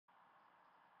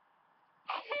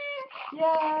Yay!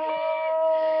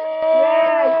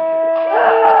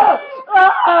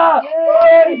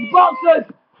 Boxers!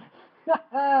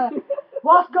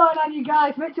 What's going on, you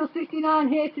guys? Mitchell69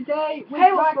 here today with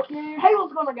Cube. Hey,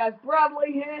 what's going on, guys?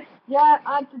 Bradley here. Yeah,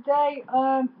 and today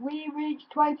we reached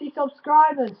 20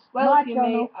 subscribers. Well, my if you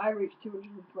channel. me, I reached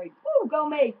 203. Woo, go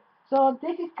me! So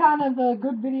this is kind of a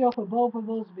good video for both of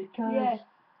us because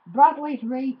Bradley's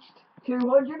reached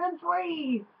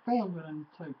 203.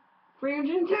 302.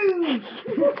 302.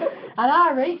 And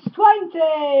I reached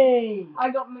 20.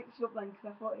 I got mixed up then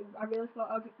because I really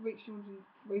thought I'd reach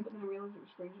 203, but then I realised it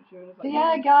was 302. And I was So like,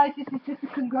 yeah, guys, this is just a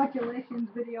congratulations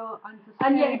video,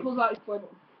 and yeah, he pulls out his play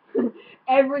button.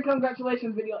 Every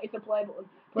congratulations video, it's a play button.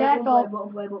 Play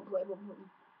button.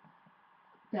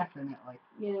 Definitely.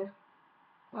 Yeah.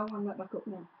 I'll hang that back up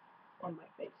now. On my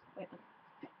face. Wait now.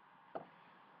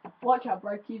 Watch out,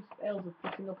 Brad Cube's fails of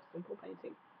putting up a simple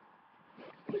painting.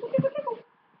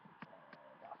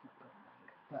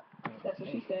 That's what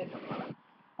she said.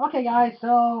 Okay, guys,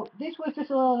 so this was just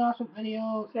a little announcement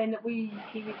video saying that he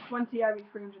reached 20, I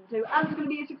reached 302, and there's going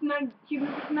to be a 69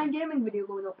 gaming video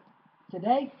going up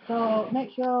today. So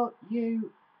make sure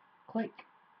you click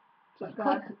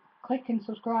and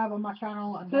subscribe on my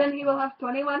channel. And so then he will have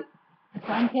 21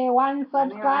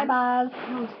 subscribers.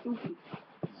 No, stupid.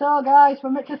 So guys,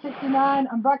 from Mitchell69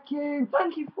 and Brad Cube,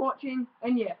 thank you for watching,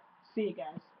 and yeah, see you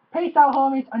guys. Peace out,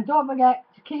 homies, and don't forget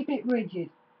to keep it rigid.